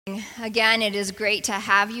Again, it is great to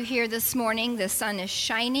have you here this morning. The sun is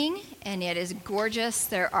shining and it is gorgeous.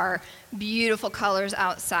 There are beautiful colors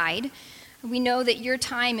outside. We know that your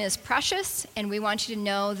time is precious, and we want you to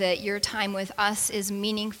know that your time with us is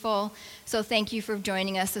meaningful. So thank you for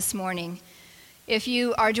joining us this morning. If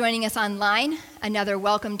you are joining us online, another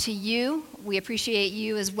welcome to you. We appreciate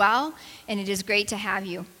you as well, and it is great to have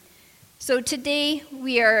you. So today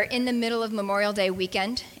we are in the middle of Memorial Day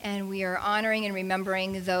weekend, and we are honoring and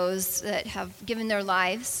remembering those that have given their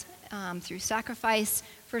lives through sacrifice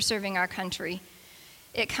for serving our country.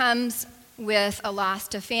 It comes with a loss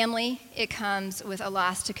to family, it comes with a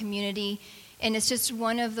loss to community, and it's just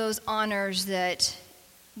one of those honors that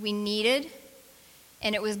we needed,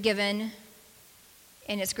 and it was given,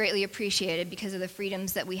 and it's greatly appreciated because of the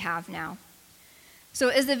freedoms that we have now. So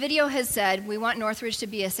as the video has said, we want Northridge to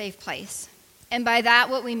be a safe place. And by that,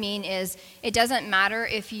 what we mean is it doesn't matter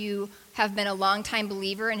if you have been a longtime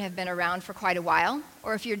believer and have been around for quite a while,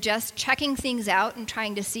 or if you're just checking things out and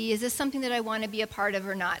trying to see, is this something that I want to be a part of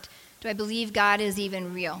or not? Do I believe God is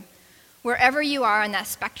even real? Wherever you are on that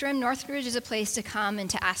spectrum, Northridge is a place to come and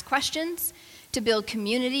to ask questions, to build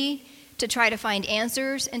community, to try to find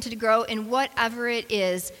answers, and to grow in whatever it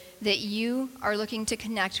is that you are looking to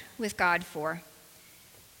connect with God for.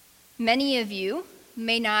 Many of you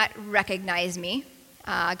may not recognize me.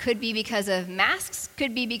 Could be because of masks,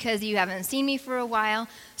 could be because you haven't seen me for a while.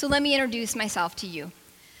 So let me introduce myself to you.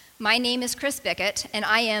 My name is Chris Bickett, and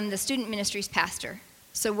I am the Student Ministries pastor.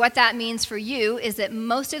 So what that means for you is that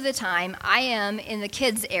most of the time I am in the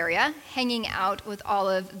kids area, hanging out with all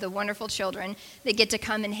of the wonderful children that get to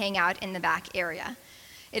come and hang out in the back area.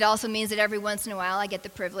 It also means that every once in a while I get the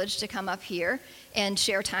privilege to come up here and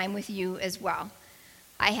share time with you as well.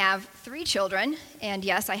 I have 3 children, and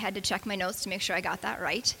yes, I had to check my notes to make sure I got that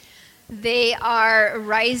right. They are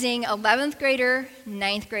rising 11th grader,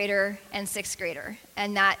 9th grader, and 6th grader.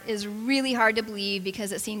 And that is really hard to believe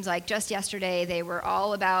because it seems like just yesterday they were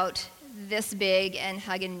all about this big and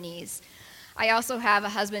hugging knees. I also have a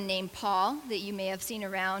husband named Paul that you may have seen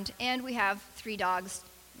around, and we have 3 dogs.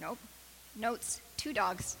 Notes, 2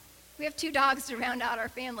 dogs. We have 2 dogs to round out our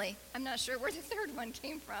family. I'm not sure where the 3rd one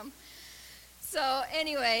came from. So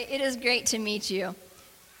anyway, it is great to meet you.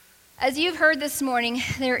 As you've heard this morning,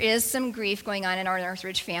 there is some grief going on in our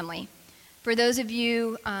Northridge family. For those of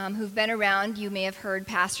you who've been around, you may have heard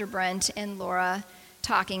Pastor Brent and Laura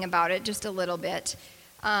talking about it just a little bit.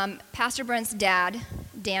 Pastor Brent's dad,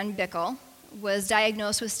 Dan Bickle, was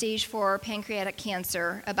diagnosed with stage 4 pancreatic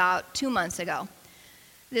cancer about 2 months ago.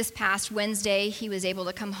 This past Wednesday, he was able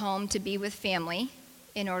to come home to be with family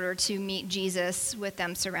in order to meet Jesus with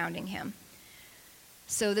them surrounding him.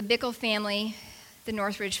 So the Bickle family, the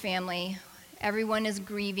Northridge family, everyone is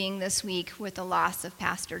grieving this week with the loss of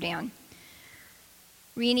Pastor Dan.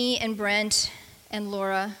 Renee and Brent and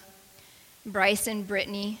Laura, Bryce and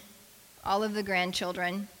Brittany, all of the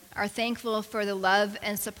grandchildren are thankful for the love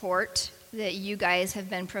and support that you guys have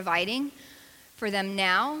been providing for them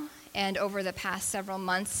now and over the past several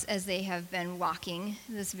months as they have been walking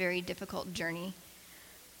this very difficult journey.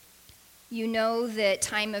 You know that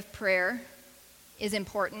time of prayer is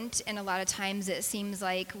important, and a lot of times it seems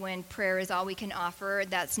like when prayer is all we can offer,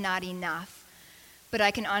 that's not enough. But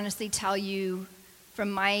I can honestly tell you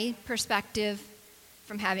from my perspective,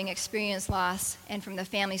 from having experienced loss, and from the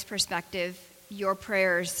family's perspective, your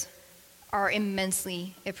prayers are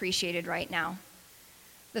immensely appreciated right now.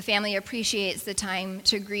 The family appreciates the time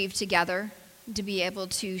to grieve together, to be able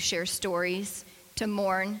to share stories, to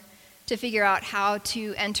mourn, to figure out how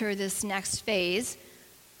to enter this next phase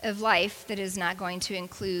of life that is not going to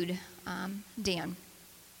include Dan.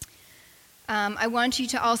 I want you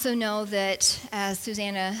to also know that, as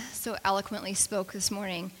Susanna so eloquently spoke this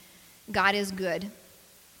morning, God is good.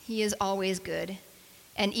 He is always good.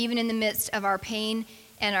 And even in the midst of our pain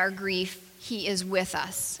and our grief, He is with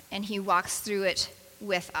us, and He walks through it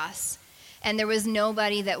with us. And there was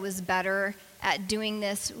nobody that was better at doing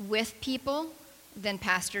this with people than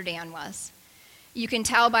Pastor Dan was. You can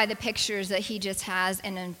tell by the pictures that he just has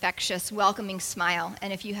an infectious, welcoming smile.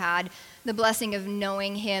 And if you had the blessing of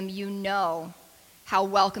knowing him, you know how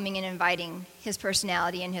welcoming and inviting his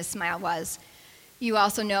personality and his smile was. You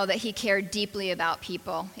also know that he cared deeply about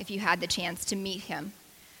people if you had the chance to meet him.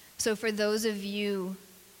 So for those of you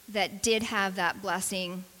that did have that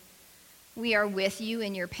blessing, we are with you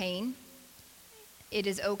in your pain. It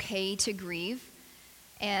is okay to grieve.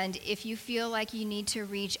 And if you feel like you need to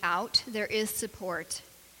reach out, there is support.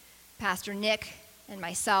 Pastor Nick and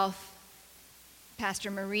myself,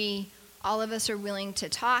 Pastor Marie, all of us are willing to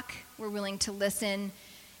talk. We're willing to listen.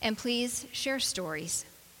 And please share stories.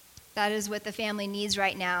 That is what the family needs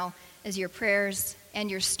right now, is your prayers and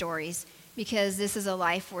your stories, because this is a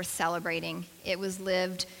life worth celebrating. It was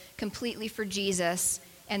lived completely for Jesus,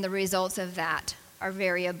 and the results of that are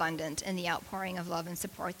very abundant in the outpouring of love and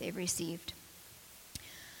support they've received.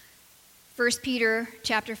 1 Peter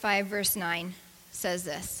chapter 5, verse 9 says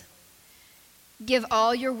this: "Give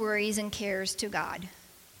all your worries and cares to God,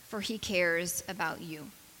 for he cares about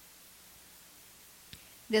you."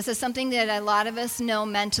 This is something that a lot of us know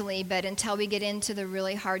mentally, but until we get into the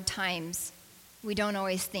really hard times, we don't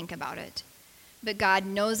always think about it. But God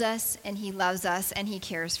knows us, and he loves us, and he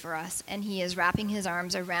cares for us, and he is wrapping his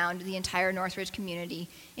arms around the entire Northridge community,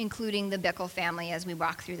 including the Bickle family, as we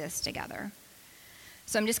walk through this together.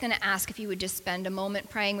 So I'm just going to ask if you would just spend a moment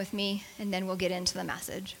praying with me, and then we'll get into the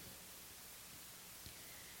message.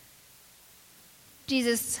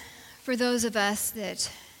 Jesus, for those of us that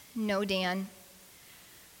know Dan,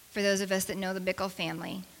 for those of us that know the Bickle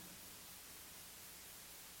family,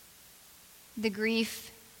 the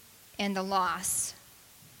grief and the loss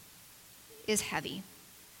is heavy.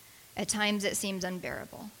 At times it seems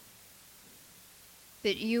unbearable.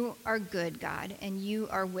 But you are good, God, and you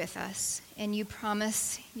are with us, and you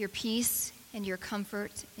promise your peace and your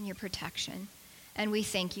comfort and your protection, and we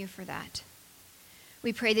thank you for that.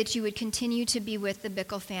 We pray that you would continue to be with the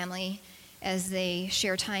Bickle family as they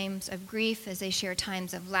share times of grief, as they share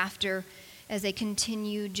times of laughter, as they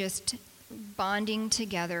continue just bonding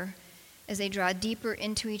together, as they draw deeper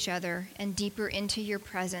into each other and deeper into your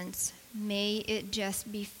presence. May it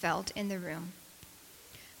just be felt in the room.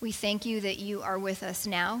 We thank you that you are with us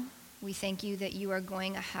now. We thank you that you are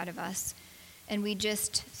going ahead of us. And we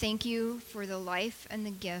just thank you for the life and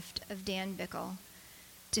the gift of Dan Bickle,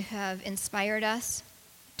 to have inspired us,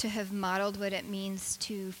 to have modeled what it means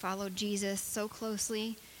to follow Jesus so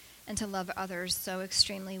closely and to love others so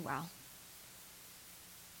extremely well.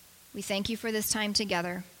 We thank you for this time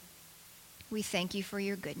together. We thank you for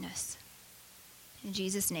your goodness. In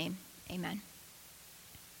Jesus' name, amen.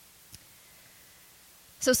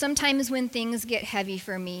 So sometimes when things get heavy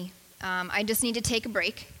for me, I just need to take a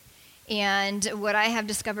break. And what I have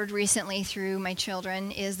discovered recently through my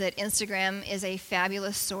children is that Instagram is a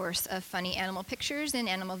fabulous source of funny animal pictures and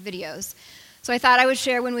animal videos. So I thought I would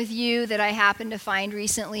share one with you that I happened to find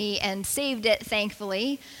recently and saved it,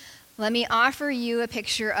 thankfully. Let me offer you a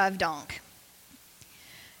picture of Donk.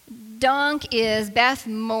 Donk is Beth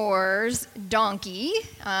Moore's donkey,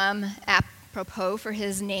 apropos for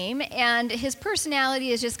his name, and his personality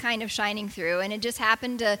is just kind of shining through, and it just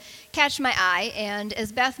happened to catch my eye. And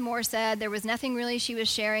as Beth Moore said, there was nothing really she was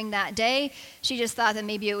sharing that day. She just thought that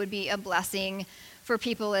maybe it would be a blessing for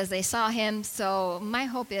people as they saw him. So my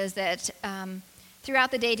hope is that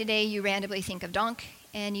throughout the day today, you randomly think of Donk,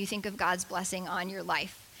 and you think of God's blessing on your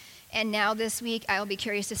life. And now this week, I'll be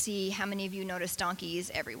curious to see how many of you notice donkeys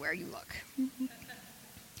everywhere you look.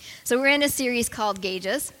 So we're in a series called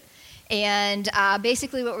Gauges. And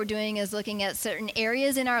basically what we're doing is looking at certain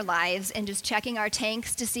areas in our lives and just checking our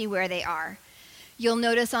tanks to see where they are. You'll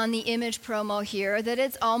notice on the image promo here that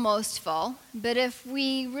it's almost full. But if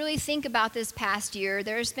we really think about this past year,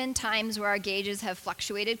 there's been times where our gauges have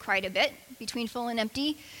fluctuated quite a bit between full and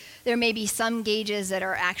empty. There may be some gauges that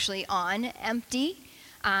are actually on empty.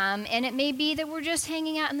 And it may be that we're just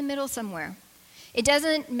hanging out in the middle somewhere. It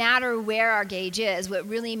doesn't matter where our gauge is. What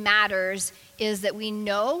really matters is that we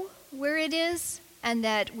know where it is and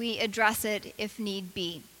that we address it if need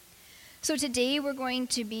be. So today we're going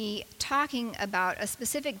to be talking about a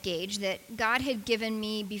specific gauge that God had given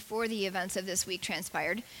me before the events of this week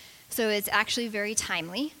transpired. So it's actually very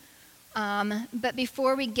timely. But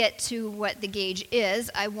before we get to what the gauge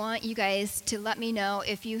is, I want you guys to let me know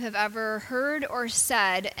if you have ever heard or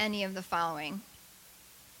said any of the following.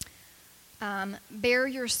 Bare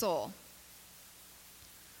your soul.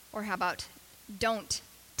 Or how about don't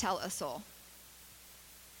tell a soul?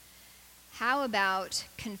 How about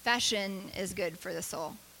confession is good for the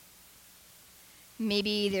soul?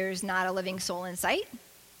 Maybe there's not a living soul in sight.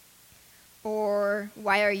 Or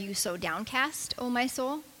why are you so downcast, O my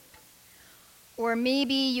soul? Or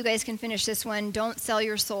maybe you guys can finish this one. Don't sell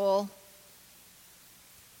your soul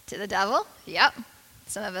to the devil. Yep,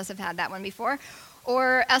 some of us have had that one before.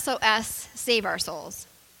 Or SOS, save our souls.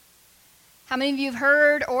 How many of you have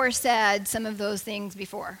heard or said some of those things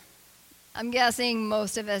before? I'm guessing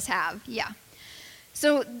most of us have, yeah.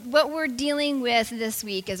 So what we're dealing with this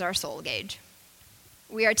week is our soul gauge.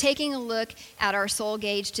 We are taking a look at our soul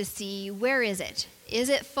gauge to see where is it? Is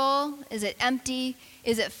it full? Is it empty?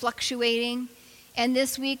 Is it fluctuating? And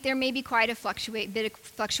this week, there may be quite a bit of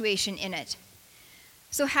fluctuation in it.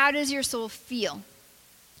 So how does your soul feel?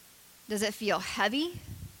 Does it feel heavy?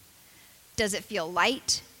 Does it feel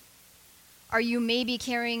light? Are you maybe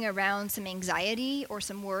carrying around some anxiety or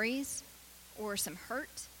some worries or some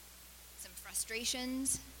hurt, some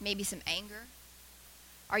frustrations, maybe some anger?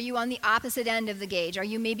 Are you on the opposite end of the gauge? Are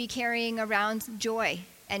you maybe carrying around joy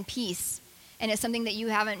and peace? And it's something that you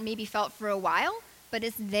haven't maybe felt for a while, but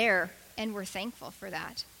it's there, and we're thankful for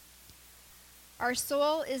that. Our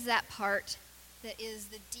soul is that part that is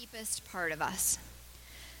the deepest part of us.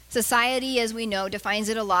 Society, as we know, defines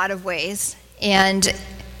it a lot of ways, and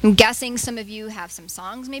I'm guessing some of you have some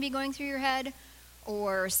songs maybe going through your head,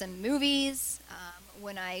 or some movies.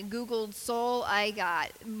 When I Googled soul, I got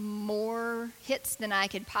more hits than I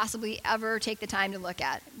could possibly ever take the time to look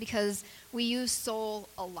at, because we use soul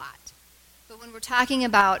a lot. But when we're talking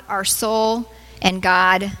about our soul and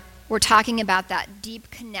God, we're talking about that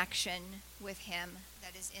deep connection with Him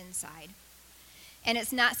that is inside. And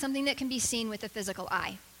it's not something that can be seen with the physical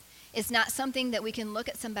eye. It's not something that we can look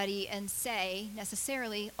at somebody and say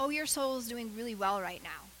necessarily, oh, your soul is doing really well right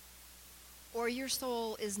now. Or your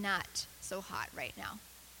soul is not so hot right now.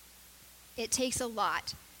 It takes a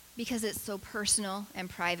lot because it's so personal and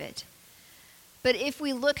private. But if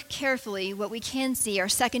we look carefully, what we can see are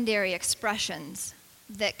secondary expressions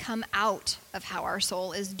that come out of how our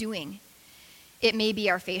soul is doing. It may be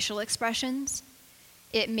our facial expressions.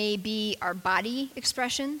 It may be our body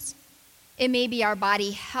expressions. It may be our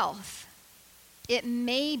body health. It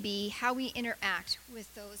may be how we interact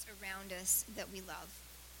with those around us that we love.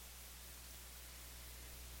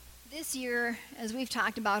 This year, as we've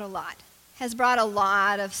talked about a lot, has brought a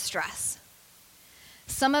lot of stress.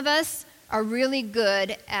 Some of us are really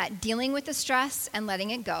good at dealing with the stress and letting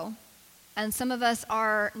it go, and some of us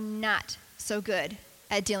are not so good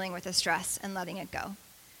at dealing with the stress and letting it go.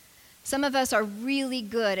 Some of us are really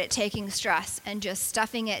good at taking stress and just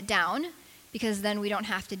stuffing it down, because then we don't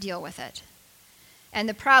have to deal with it. And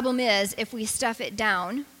the problem is, if we stuff it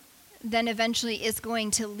down, then eventually it's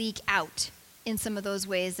going to leak out in some of those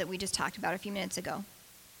ways that we just talked about a few minutes ago.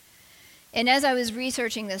 And as I was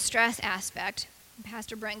researching the stress aspect,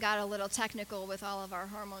 Pastor Brent got a little technical with all of our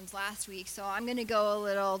hormones last week, so I'm going to go a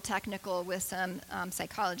little technical with some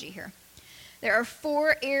psychology here. There are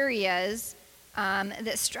 4 areas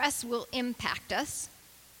that stress will impact us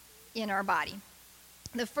in our body.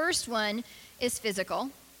 The first one is physical,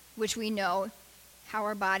 which we know how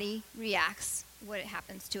our body reacts, what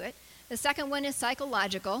happens to it. The second one is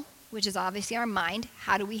psychological, which is obviously our mind.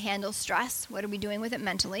 How do we handle stress? What are we doing with it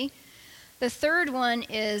mentally? The third one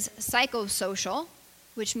is psychosocial,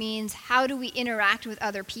 which means how do we interact with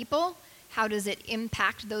other people? How does it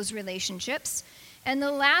impact those relationships? And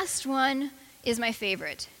the last one is my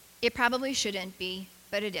favorite. It probably shouldn't be,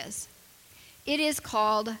 but it is. It is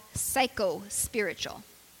called psycho-spiritual.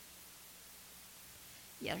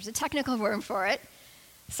 Yeah, there's a technical word for it.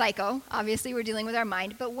 Psycho, obviously we're dealing with our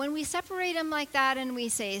mind, but when we separate them like that and we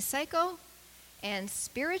say psycho and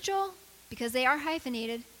spiritual, because they are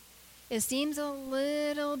hyphenated, it seems a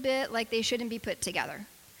little bit like they shouldn't be put together.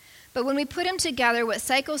 But when we put them together, what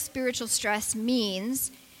psycho-spiritual stress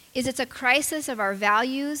means is it's a crisis of our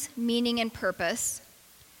values, meaning, and purpose.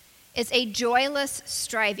 It's a joyless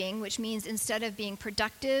striving, which means instead of being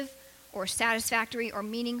productive or satisfactory or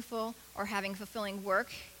meaningful or having fulfilling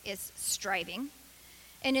work, it's striving.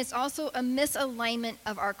 And it's also a misalignment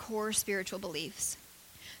of our core spiritual beliefs.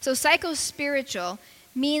 So psycho-spiritual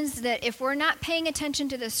means that if we're not paying attention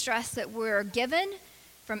to the stress that we're given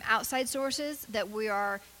from outside sources, that we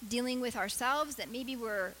are dealing with ourselves, that maybe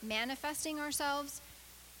we're manifesting ourselves,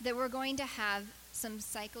 that we're going to have some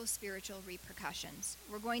psycho-spiritual repercussions.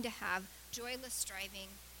 We're going to have joyless striving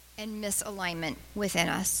and misalignment within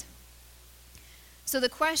us. So the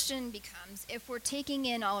question becomes, if we're taking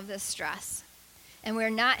in all of this stress and we're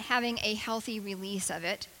not having a healthy release of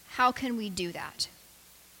it, how can we do that?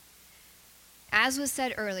 As was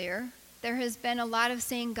said earlier, there has been a lot of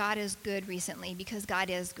saying God is good recently, because God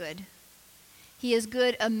is good. He is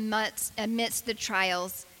good amidst the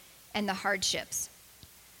trials and the hardships.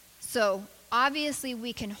 So obviously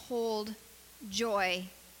we can hold joy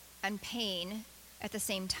and pain at the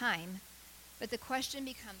same time, but the question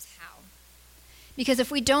becomes how. Because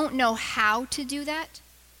if we don't know how to do that,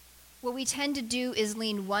 what we tend to do is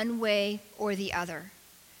lean one way or the other.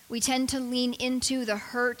 We tend to lean into the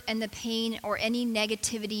hurt and the pain or any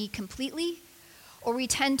negativity completely, or we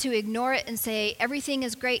tend to ignore it and say, everything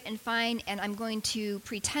is great and fine, and I'm going to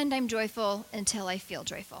pretend I'm joyful until I feel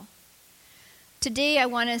joyful. Today, I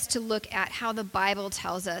want us to look at how the Bible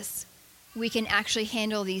tells us we can actually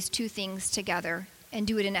handle these two things together and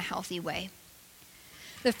do it in a healthy way.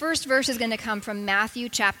 The first verse is going to come from Matthew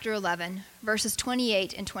chapter 11, verses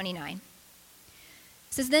 28 and 29.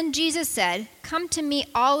 It says, "Then Jesus said, 'Come to me,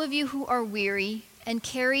 all of you who are weary and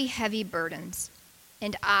carry heavy burdens,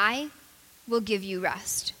 and I will give you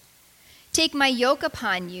rest. Take my yoke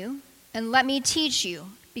upon you and let me teach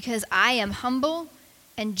you, because I am humble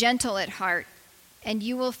and gentle at heart, and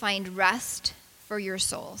you will find rest for your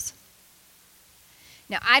souls.'"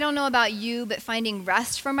 Now, I don't know about you, but finding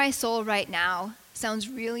rest for my soul right now sounds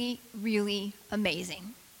really, really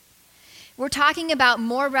amazing. We're talking about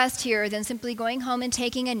more rest here than simply going home and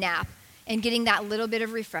taking a nap and getting that little bit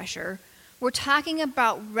of refresher. We're talking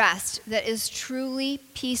about rest that is truly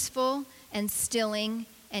peaceful and stilling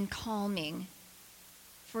and calming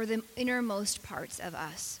for the innermost parts of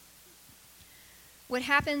us. What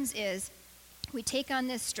happens is we take on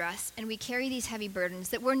this stress and we carry these heavy burdens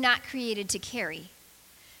that we're not created to carry.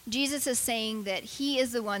 Jesus is saying that he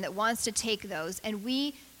is the one that wants to take those, and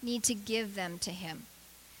we need to give them to him.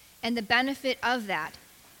 And the benefit of that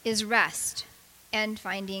is rest and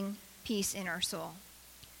finding peace in our soul.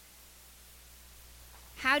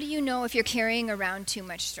 How do you know if you're carrying around too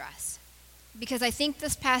much stress? Because I think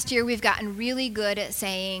this past year we've gotten really good at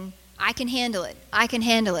saying, "I can handle it, I can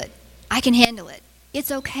handle it, I can handle it.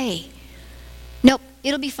 It's okay. Nope,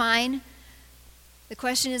 it'll be fine." The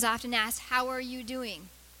question is often asked, how are you doing?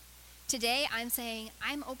 Today I'm saying,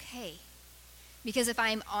 I'm okay. Because if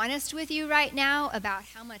I'm honest with you right now about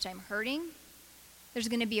how much I'm hurting, there's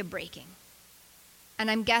going to be a breaking. And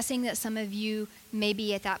I'm guessing that some of you may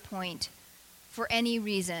be at that point for any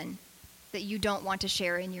reason that you don't want to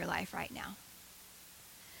share in your life right now.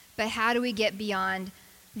 But how do we get beyond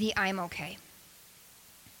the "I'm okay"?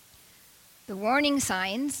 The warning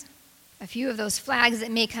signs, a few of those flags that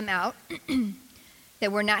may come out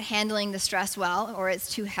that we're not handling the stress well or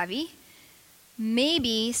it's too heavy, may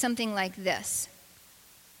be something like this.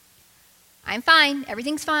 "I'm fine,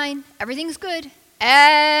 everything's good,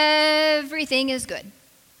 everything is good,"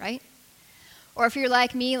 right? Or if you're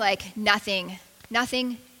like me, like nothing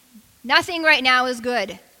right now is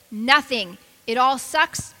good. Nothing. It all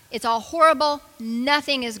sucks. It's all horrible.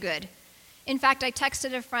 Nothing is good. In fact, I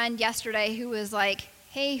texted a friend yesterday who was like,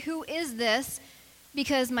 "Hey, who is this?"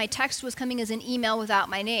 Because my text was coming as an email without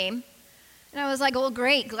my name. And I was like, "Oh,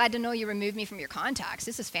 great. Glad to know you removed me from your contacts.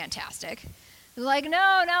 This is fantastic." They're like,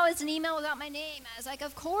 no, it's an email without my name. I was like,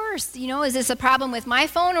 "Of course. Is this a problem with my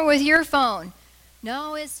phone or with your phone?"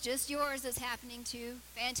 "No, it's just yours that's happening too."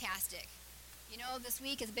 Fantastic. This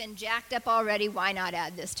week has been jacked up already. Why not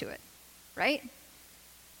add this to it, right?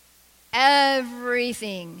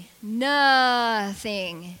 Everything,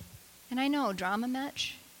 nothing. And I know, drama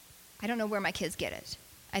much? I don't know where my kids get it.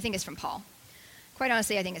 I think it's from Paul. Quite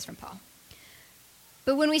honestly, I think it's from Paul.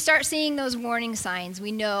 But when we start seeing those warning signs,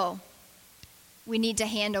 we know we need to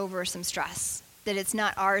hand over some stress, that it's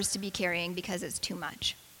not ours to be carrying because it's too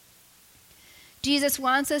much. Jesus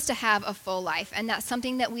wants us to have a full life, and that's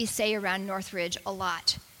something that we say around Northridge a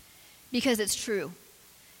lot because it's true.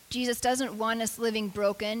 Jesus doesn't want us living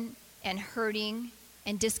broken and hurting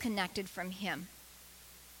and disconnected from him.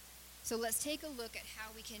 So let's take a look at how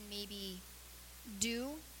we can maybe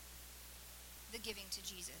do the giving to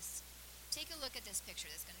Jesus. Take a look at this picture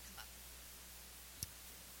that's going to come up.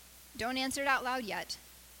 Don't answer it out loud yet.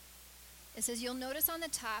 It says, you'll notice on the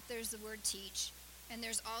top there's the word teach, and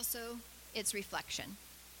there's also its reflection.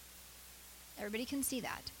 Everybody can see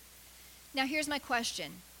that. Now here's my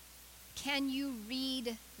question. Can you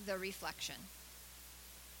read the reflection?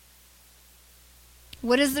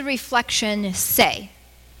 What does the reflection say?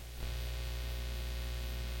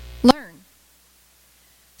 Learn.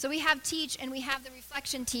 So we have teach and we have the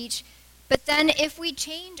reflection teach, but then if we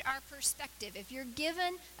change our perspective, if you're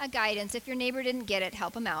given a guidance, if your neighbor didn't get it,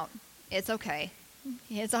 help them out. It's okay.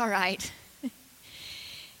 It's all right.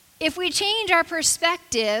 If we change our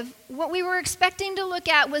perspective, what we were expecting to look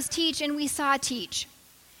at was teach, and we saw teach.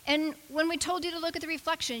 And when we told you to look at the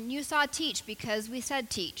reflection, you saw teach because we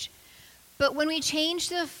said teach. But when we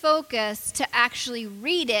changed the focus to actually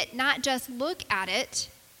read it, not just look at it,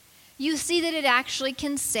 you see that it actually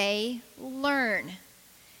can say learn.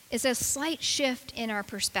 It's a slight shift in our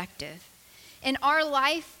perspective. And our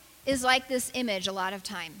life is like this image a lot of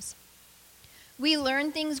times. We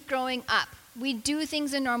learn things growing up. We do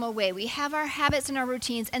things a normal way. We have our habits and our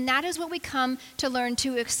routines, and that is what we come to learn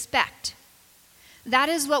to expect. That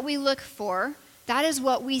is what we look for. That is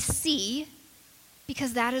what we see,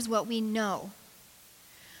 because that is what we know.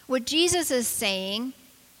 What Jesus is saying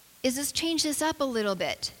is, let's change this up a little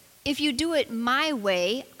bit. If you do it my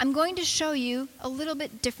way, I'm going to show you a little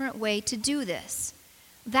bit different way to do this.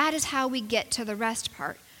 That is how we get to the rest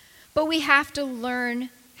part. But we have to learn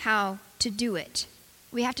how to do it.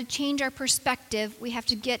 We have to change our perspective. We have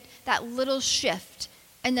to get that little shift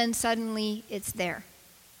and then suddenly it's there.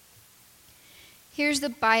 Here's the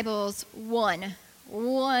Bible's one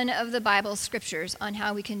of the Bible's scriptures on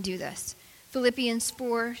how we can do this. Philippians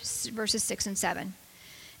 4, verses 6 and 7.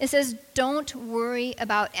 It says, don't worry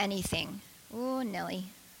about anything. Oh, Nellie,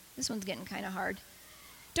 this one's getting kind of hard.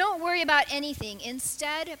 Don't worry about anything.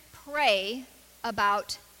 Instead, pray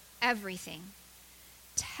about everything.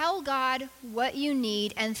 Tell God what you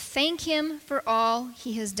need and thank Him for all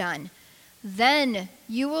He has done. Then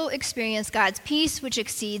you will experience God's peace, which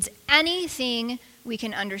exceeds anything we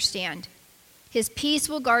can understand. His peace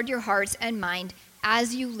will guard your hearts and mind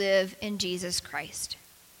as you live in Jesus Christ.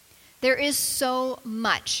 There is so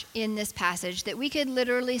much in this passage that we could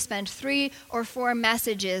literally spend 3 or 4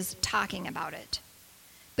 messages talking about it.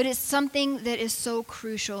 But it's something that is so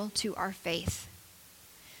crucial to our faith.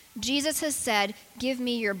 Jesus has said, give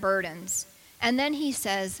me your burdens. And then he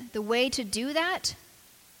says, the way to do that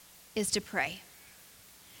is to pray.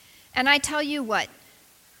 And I tell you what,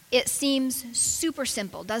 it seems super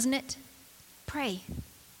simple, doesn't it? Pray.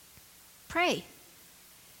 Pray.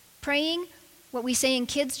 Praying, what we say in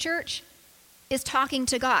kids' church, is talking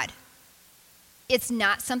to God. It's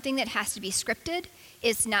not something that has to be scripted.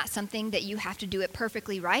 It's not something that you have to do it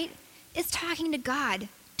perfectly right. It's talking to God,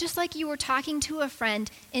 just like you were talking to a friend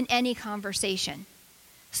in any conversation.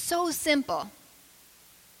 So simple,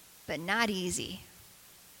 but not easy.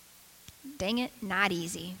 Dang it, not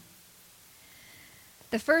easy.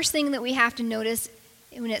 The first thing that we have to notice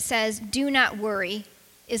when it says, do not worry,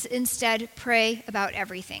 is instead pray about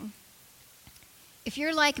everything. If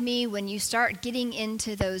you're like me, when you start getting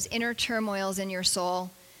into those inner turmoils in your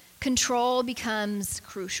soul, control becomes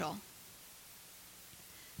crucial.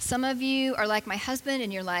 Some of you are like my husband,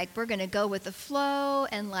 and you're like, we're going to go with the flow,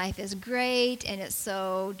 and life is great, and it's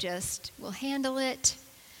so just, we'll handle it.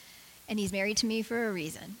 And he's married to me for a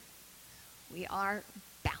reason. We are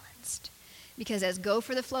balanced. Because as go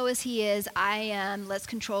for the flow as he is, I am, let's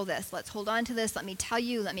control this. Let's hold on to this. Let me tell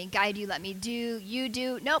you. Let me guide you. Let me do. You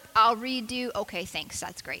do. Nope, I'll redo. Okay, thanks.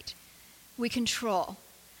 That's great. We control.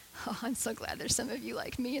 Oh, I'm so glad there's some of you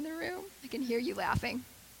like me in the room. I can hear you laughing.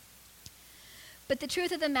 But the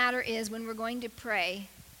truth of the matter is, when we're going to pray,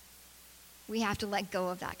 we have to let go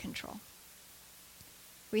of that control.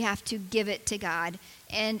 We have to give it to God,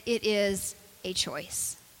 and it is a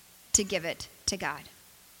choice to give it to God.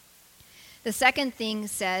 The second thing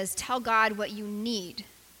says, tell God what you need.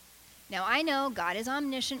 Now, I know God is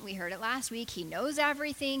omniscient. We heard it last week. He knows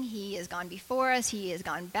everything. He has gone before us. He has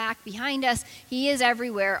gone back behind us. He is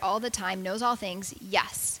everywhere all the time, knows all things.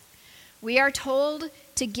 Yes. We are told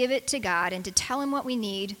to give it to God and to tell him what we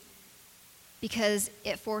need because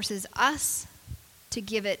it forces us to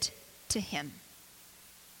give it to him.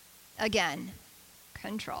 Again,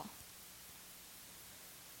 control.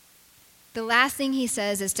 The last thing he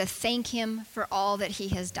says is to thank him for all that he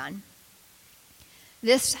has done.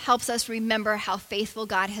 This helps us remember how faithful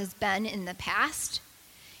God has been in the past,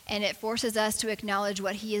 and it forces us to acknowledge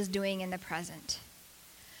what he is doing in the present.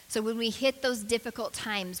 So when we hit those difficult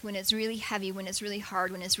times, when it's really heavy, when it's really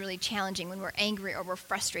hard, when it's really challenging, when we're angry or we're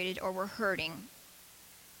frustrated or we're hurting,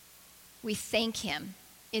 we thank him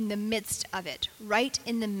in the midst of it, right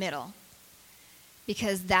in the middle,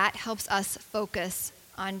 because that helps us focus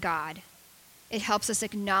on God. It helps us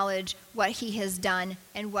acknowledge what he has done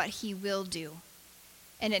and what he will do.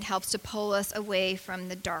 And it helps to pull us away from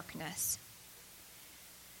the darkness.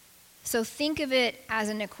 So think of it as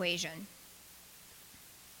an equation.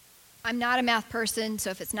 I'm not a math person, so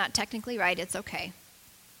if it's not technically right, it's okay.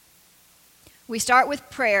 We start with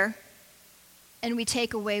prayer, and we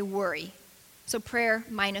take away worry. So prayer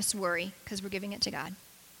minus worry, because we're giving it to God.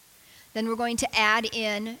 Then we're going to add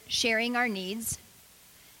in sharing our needs,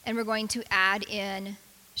 and we're going to add in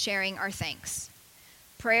sharing our thanks.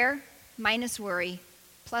 Prayer minus worry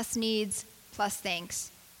plus needs plus thanks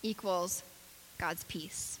equals God's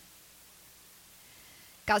peace.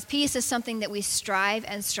 God's peace is something that we strive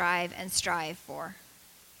and strive and strive for.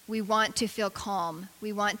 We want to feel calm.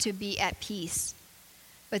 We want to be at peace.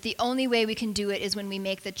 But the only way we can do it is when we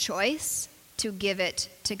make the choice to give it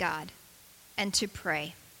to God and to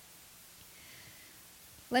pray.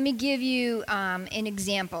 Let me give you an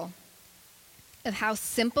example of how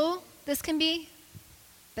simple this can be,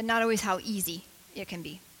 but not always how easy it can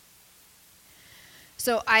be.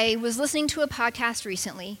 So I was listening to a podcast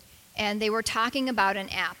recently, and they were talking about an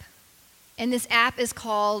app. And this app is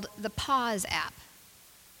called the Pause app.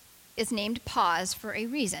 It's named Pause for a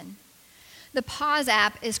reason. The Pause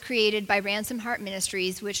app is created by Ransom Heart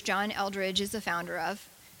Ministries, which John Eldredge is the founder of.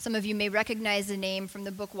 Some of you may recognize the name from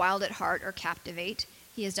the book Wild at Heart or Captivate.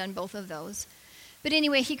 He has done both of those. But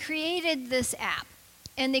anyway, he created this app.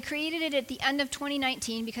 And they created it at the end of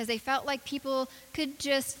 2019 because they felt like people could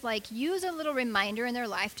just use a little reminder in their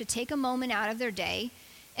life to take a moment out of their day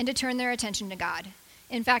and to turn their attention to God.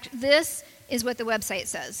 In fact, this is what the website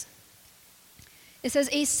says. It says,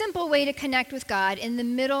 a simple way to connect with God in the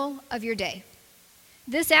middle of your day.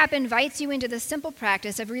 This app invites you into the simple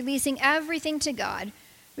practice of releasing everything to God,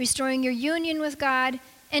 restoring your union with God,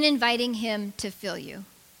 and inviting Him to fill you.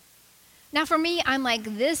 Now for me, I'm like,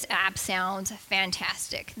 this app sounds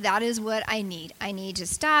fantastic. That is what I need. I need to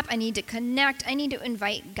stop. I need to connect. I need to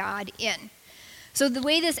invite God in. So the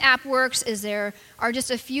way this app works is there are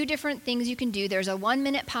just a few different things you can do. There's a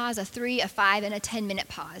 1-minute pause, a 3, a 5, and a 10-minute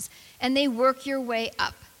pause. And they work your way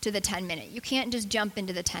up to the 10-minute. You can't just jump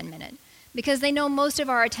into the 10-minute because they know most of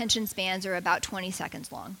our attention spans are about 20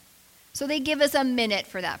 seconds long. So they give us a minute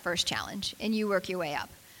for that first challenge, and you work your way up.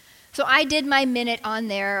 So I did my minute on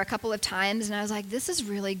there a couple of times, and I was like, this is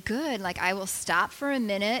really good. I will stop for a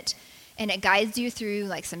minute, and it guides you through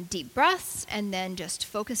some deep breaths and then just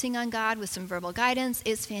focusing on God with some verbal guidance.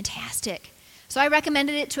 It's fantastic. So I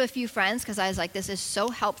recommended it to a few friends because I was like, this is so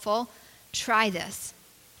helpful. Try this.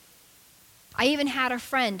 I even had a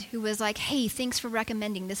friend who was like, hey, thanks for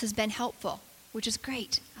recommending. This has been helpful, which is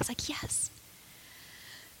great. I was like, yes.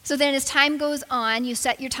 So then as time goes on, you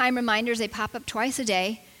set your time reminders. They pop up twice a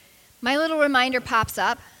day. My little reminder pops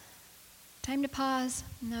up, time to pause.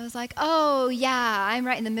 And I was like, oh, yeah, I'm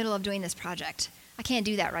right in the middle of doing this project. I can't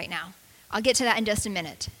do that right now. I'll get to that in just a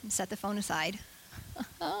minute, and set the phone aside.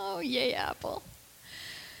 Oh, yay, Apple.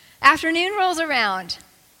 Afternoon rolls around.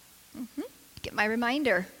 Get my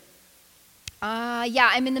reminder. Yeah,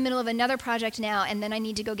 I'm in the middle of another project now, and then I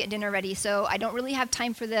need to go get dinner ready, so I don't really have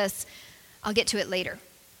time for this. I'll get to it later.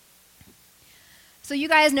 So you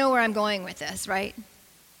guys know where I'm going with this, right?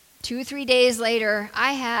 2 or 3 days later,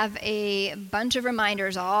 I have a bunch of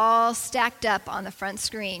reminders all stacked up on the front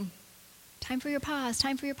screen. Time for your pause,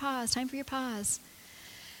 time for your pause, time for your pause.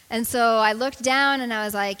 And so I looked down and I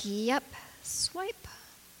was like, yep, swipe.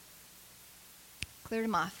 Cleared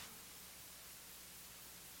them off.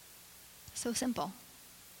 So simple,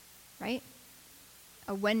 right?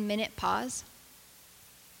 A 1-minute pause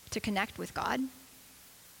to connect with God.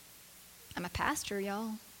 I'm a pastor,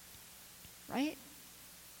 y'all, right?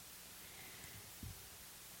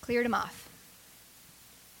 Cleared them off.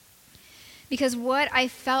 Because what I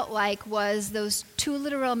felt like was those 2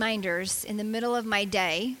 little reminders in the middle of my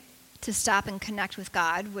day to stop and connect with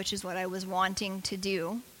God, which is what I was wanting to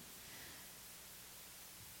do,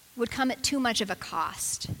 would come at too much of a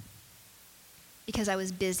cost because I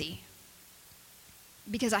was busy,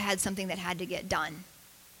 because I had something that had to get done,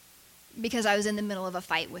 because I was in the middle of a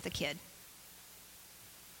fight with a kid.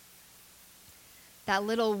 That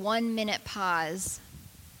little 1-minute pause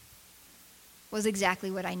was exactly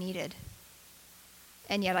what I needed.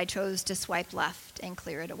 And yet I chose to swipe left and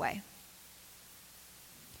clear it away.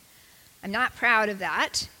 I'm not proud of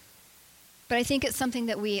that, but I think it's something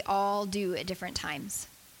that we all do at different times.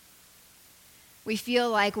 We feel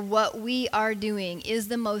like what we are doing is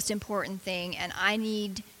the most important thing, and I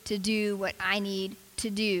need to do what I need to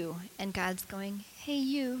do. And God's going, hey,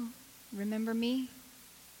 you, remember me?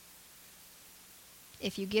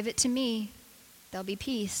 If you give it to me, there'll be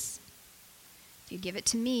peace. If you give it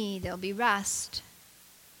to me, there'll be rest.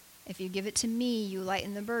 If you give it to me, you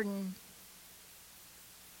lighten the burden.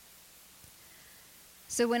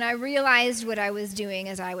 So when I realized what I was doing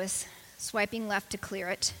as I was swiping left to clear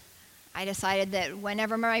it, I decided that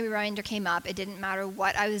whenever my reminder came up, it didn't matter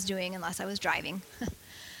what I was doing unless I was driving.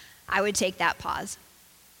 I would take that pause.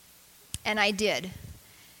 And I did.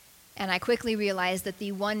 And I quickly realized that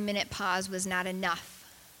the 1-minute pause was not enough.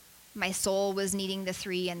 My soul was needing the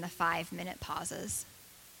 3 and the 5-minute pauses.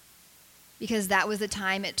 Because that was the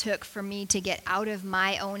time it took for me to get out of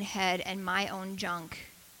my own head and my own junk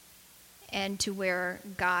and to where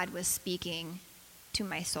God was speaking to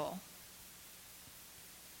my soul.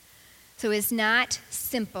 So it's not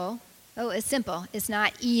simple. Oh, it's simple. It's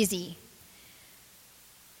not easy.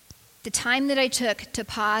 The time that I took to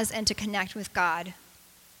pause and to connect with God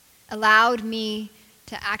allowed me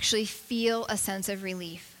to actually feel a sense of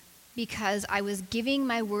relief because I was giving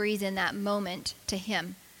my worries in that moment to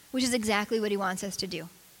Him, which is exactly what He wants us to do.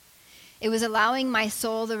 It was allowing my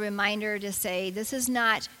soul the reminder to say, this is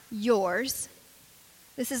not yours.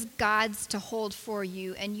 This is God's to hold for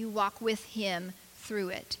you, and you walk with Him through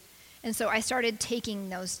it. And so I started taking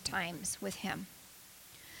those times with Him.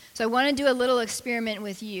 So I want to do a little experiment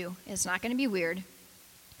with you. It's not going to be weird.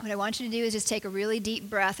 What I want you to do is just take a really deep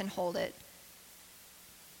breath and hold it.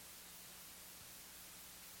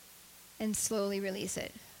 And slowly release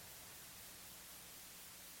it.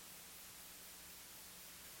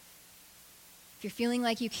 If you're feeling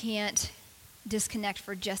like you can't disconnect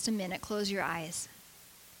for just a minute, close your eyes.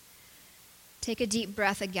 Take a deep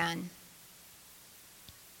breath again.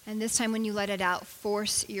 And this time when you let it out,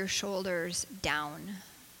 force your shoulders down.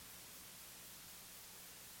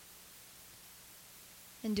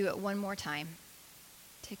 And do it one more time.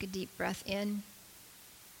 Take a deep breath in.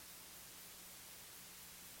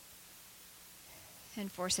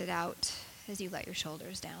 And force it out as you let your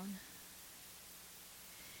shoulders down.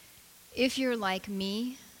 If you're like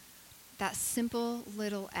me, that simple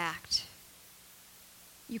little act,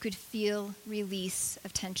 you could feel release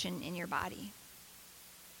of tension in your body.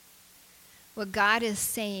 What God is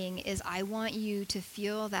saying is, I want you to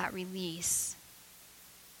feel that release,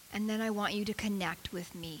 and then I want you to connect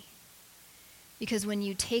with me. Because when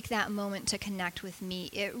you take that moment to connect with me,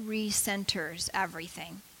 it recenters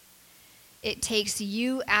everything. It takes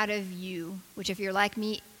you out of you, which if you're like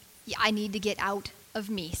me, I need to get out of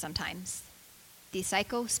me sometimes. The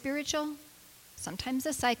psycho-spiritual, sometimes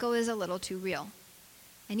the psycho is a little too real.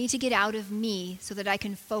 I need to get out of me so that I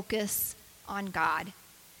can focus on God.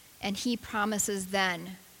 And he promises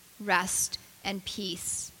then rest and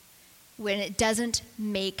peace when it doesn't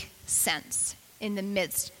make sense in the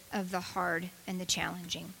midst of the hard and the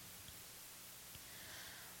challenging.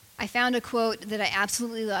 I found a quote that I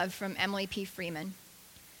absolutely love from Emily P. Freeman.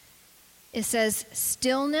 It says,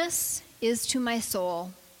 "Stillness is to my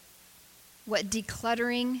soul what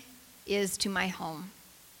decluttering is to my home."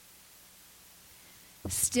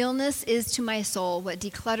 Stillness is to my soul what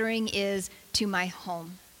decluttering is to my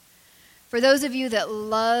home. For those of you that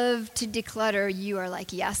love to declutter, you are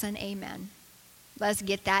like, yes and amen. Let's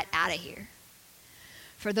get that out of here.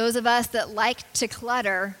 For those of us that like to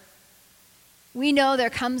clutter, we know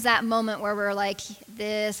there comes that moment where we're like,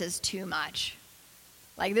 this is too much.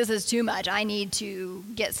 Like, this is too much. I need to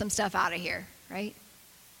get some stuff out of here, right?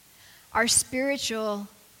 Our spiritual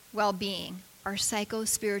well-being, our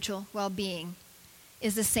psycho-spiritual well-being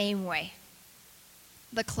is the same way.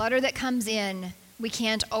 The clutter that comes in, we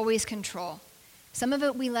can't always control. Some of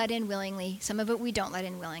it we let in willingly, some of it we don't let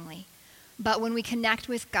in willingly. But when we connect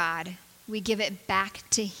with God, we give it back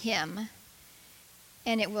to him,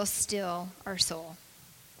 and it will still our soul.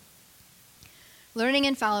 Learning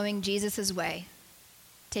and following Jesus' way,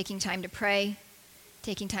 taking time to pray,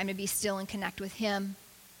 taking time to be still and connect with him,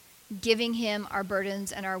 giving him our burdens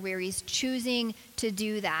and our wearies, choosing to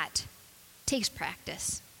do that takes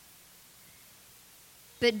practice.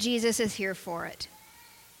 But Jesus is here for it.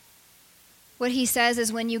 What he says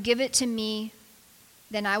is, when you give it to me,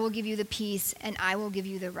 then I will give you the peace and I will give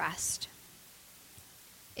you the rest.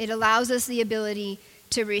 It allows us the ability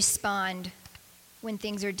to respond when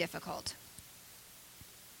things are difficult.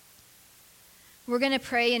 We're going to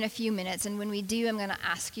pray in a few minutes, and when we do, I'm going to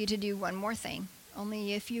ask you to do one more thing,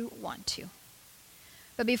 only if you want to.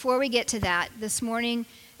 But before we get to that, this morning,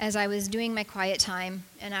 as I was doing my quiet time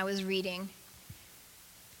and I was reading,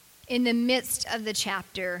 in the midst of the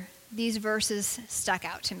chapter, these verses stuck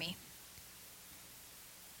out to me.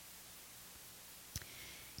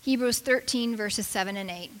 Hebrews 13, verses 7 and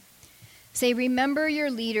 8 say, "Remember your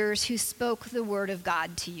leaders who spoke the word of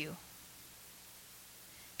God to you.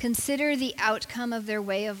 Consider the outcome of their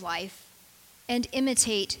way of life and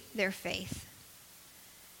imitate their faith.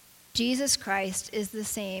 Jesus Christ is the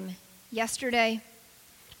same yesterday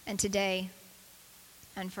and today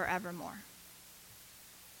and forevermore."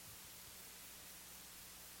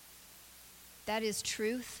 That is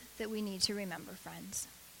truth that we need to remember, friends.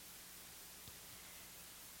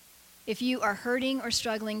 If you are hurting or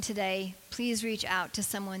struggling today, please reach out to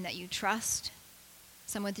someone that you trust,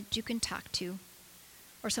 someone that you can talk to,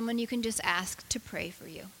 or someone you can just ask to pray for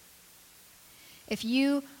you. If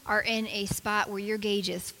you are in a spot where your gauge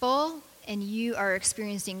is full and you are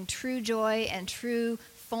experiencing true joy and true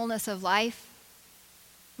fullness of life,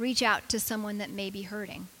 reach out to someone that may be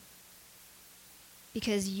hurting,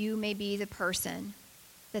 because you may be the person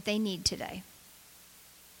that they need today.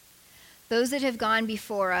 Those that have gone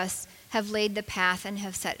before us have laid the path and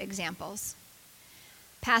have set examples.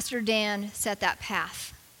 Pastor Dan set that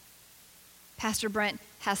path. Pastor Brent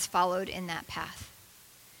has followed in that path.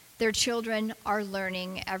 Their children are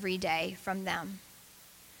learning every day from them.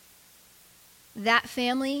 That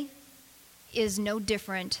family is no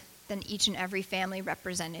different than each and every family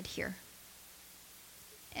represented here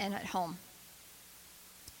and at home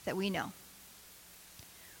that we know.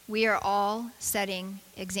 We are all setting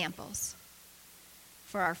examples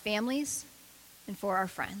for our families and for our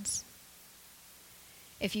friends.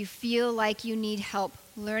 If you feel like you need help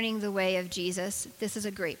learning the way of Jesus, this is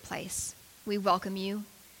a great place. We welcome you.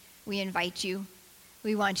 We invite you.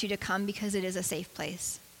 We want you to come because it is a safe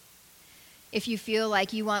place. If you feel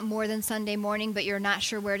like you want more than Sunday morning, but you're not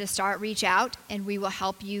sure where to start, reach out and we will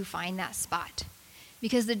help you find that spot.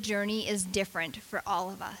 Because the journey is different for all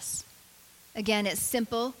of us. Again, it's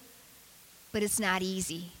simple, but it's not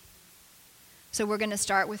easy. So we're going to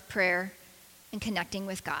start with prayer and connecting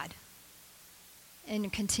with God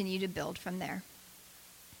and continue to build from there.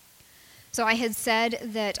 So I had said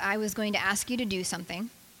that I was going to ask you to do something,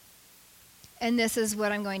 and this is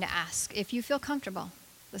what I'm going to ask. If you feel comfortable,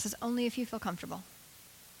 this is only if you feel comfortable.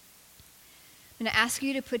 I'm going to ask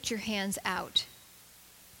you to put your hands out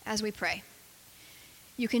as we pray.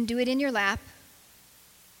 You can do it in your lap.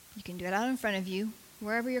 You can do it out in front of you,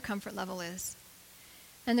 wherever your comfort level is.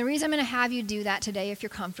 And the reason I'm going to have you do that today, if you're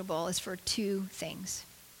comfortable, is for two things.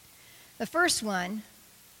 The first one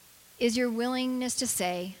is your willingness to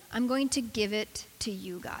say, I'm going to give it to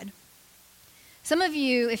you, God. Some of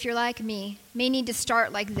you, if you're like me, may need to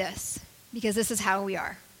start like this, because this is how we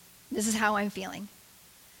are. This is how I'm feeling.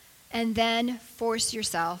 And then force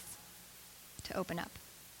yourself to open up.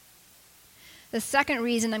 The second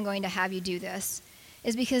reason I'm going to have you do this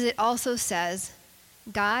is because it also says,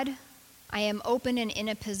 God, I am open and in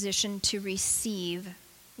a position to receive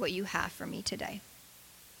what you have for me today.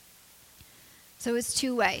 So it's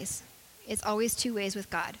two ways. It's always two ways with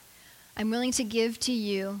God. I'm willing to give to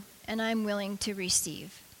you, and I'm willing to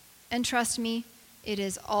receive. And trust me, it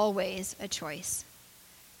is always a choice.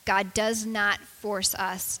 God does not force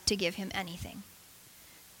us to give him anything.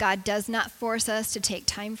 God does not force us to take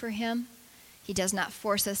time for him. He does not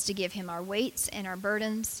force us to give him our weights and our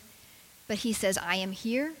burdens. But he says, I am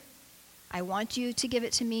here. I want you to give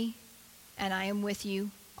it to me, and I am with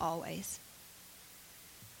you always.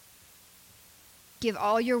 Give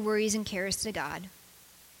all your worries and cares to God,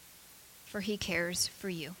 for he cares for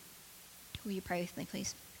you. Will you pray with me,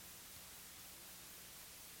 please?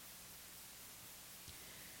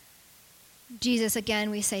 Jesus,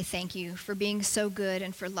 again, we say thank you for being so good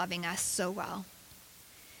and for loving us so well.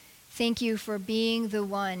 Thank you for being the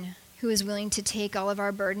one who is willing to take all of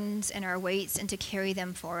our burdens and our weights and to carry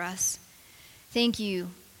them for us. Thank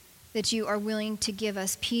you that you are willing to give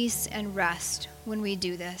us peace and rest when we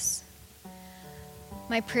do this.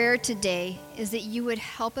 My prayer today is that you would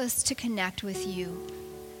help us to connect with you.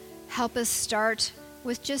 Help us start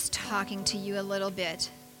with just talking to you a little bit,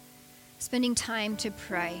 spending time to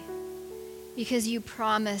pray, because you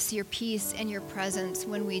promise your peace and your presence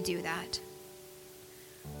when we do that.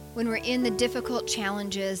 When we're in the difficult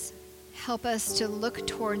challenges, help us to look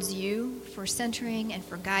towards you for centering and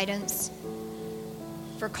for guidance,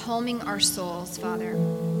 for calming our souls, Father.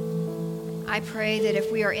 I pray that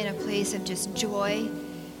if we are in a place of just joy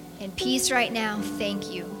and peace right now,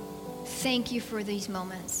 thank you. Thank you for these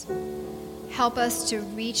moments. Help us to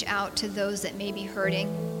reach out to those that may be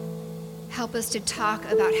hurting. Help us to talk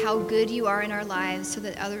about how good you are in our lives so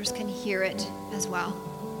that others can hear it as well.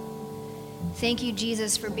 Thank you,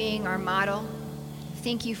 Jesus, for being our model.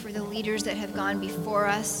 Thank you for the leaders that have gone before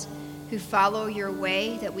us, who follow your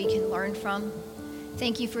way that we can learn from.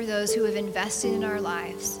 Thank you for those who have invested in our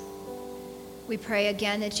lives. We pray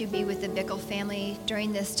again that you be with the Bickle family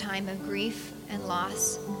during this time of grief and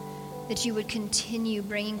loss, that you would continue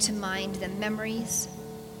bringing to mind the memories,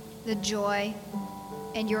 the joy,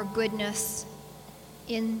 and your goodness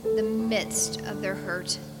in the midst of their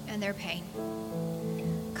hurt and their pain.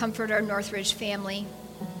 Comfort our Northridge family.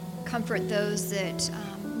 Comfort those that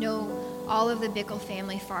know all of the Bickle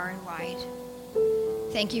family far and wide.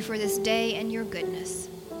 Thank you for this day and your goodness.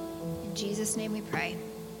 In Jesus' name we pray.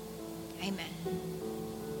 Amen.